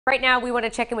Right now, we want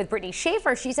to check in with Brittany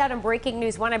Schafer. She's out in Breaking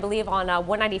News 1, I believe, on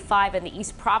 195 in the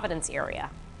East Providence area.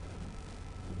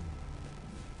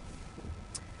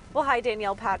 Well, hi,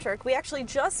 Danielle, Patrick. We actually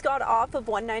just got off of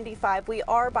 195. We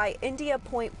are by India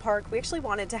Point Park. We actually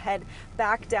wanted to head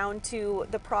back down to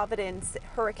the Providence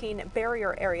Hurricane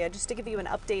Barrier area just to give you an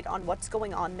update on what's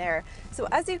going on there. So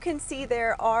as you can see,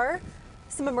 there are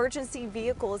some emergency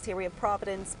vehicles here. We have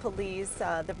Providence police.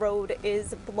 The road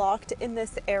is blocked in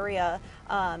this area.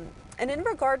 And in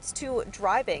regards to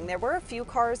driving, there were a few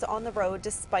cars on the road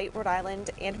despite Rhode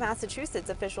Island and Massachusetts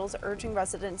officials urging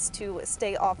residents to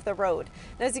stay off the road.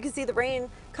 And as you can see, the rain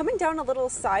coming down a little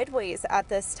sideways at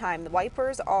this time. The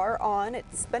wipers are on.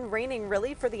 It's been raining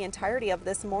really for the entirety of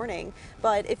this morning.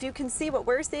 But if you can see what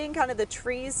we're seeing, kind of the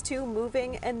trees too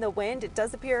moving in the wind, it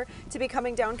does appear to be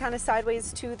coming down kind of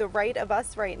sideways to the right of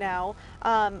us right now.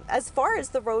 As far as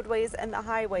the roadways and the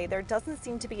highway, there doesn't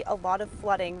seem to be a lot of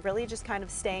flooding, really just kind of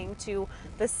staying to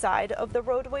the side of the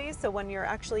roadways. So when you're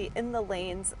actually in the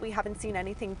lanes, we haven't seen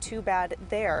anything too bad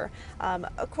there.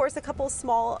 Of course, a couple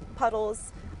small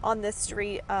puddles on this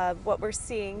street. What we're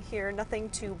seeing here, nothing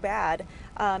too bad.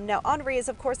 Now, Henri is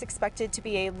of course expected to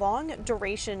be a long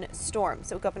duration storm.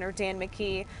 So Governor Dan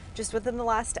McKee, just within the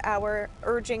last hour,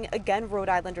 urging again Rhode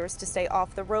Islanders to stay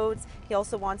off the roads. He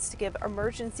also wants to give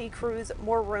emergency crews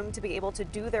more room to be able to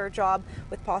do their job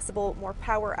with possible more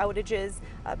power outages,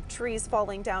 trees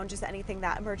falling down, just anything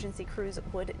that emergency crews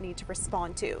would need to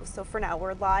respond to. So for now,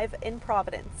 we're live in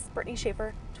Providence. Brittany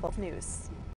Schafer, 12 News.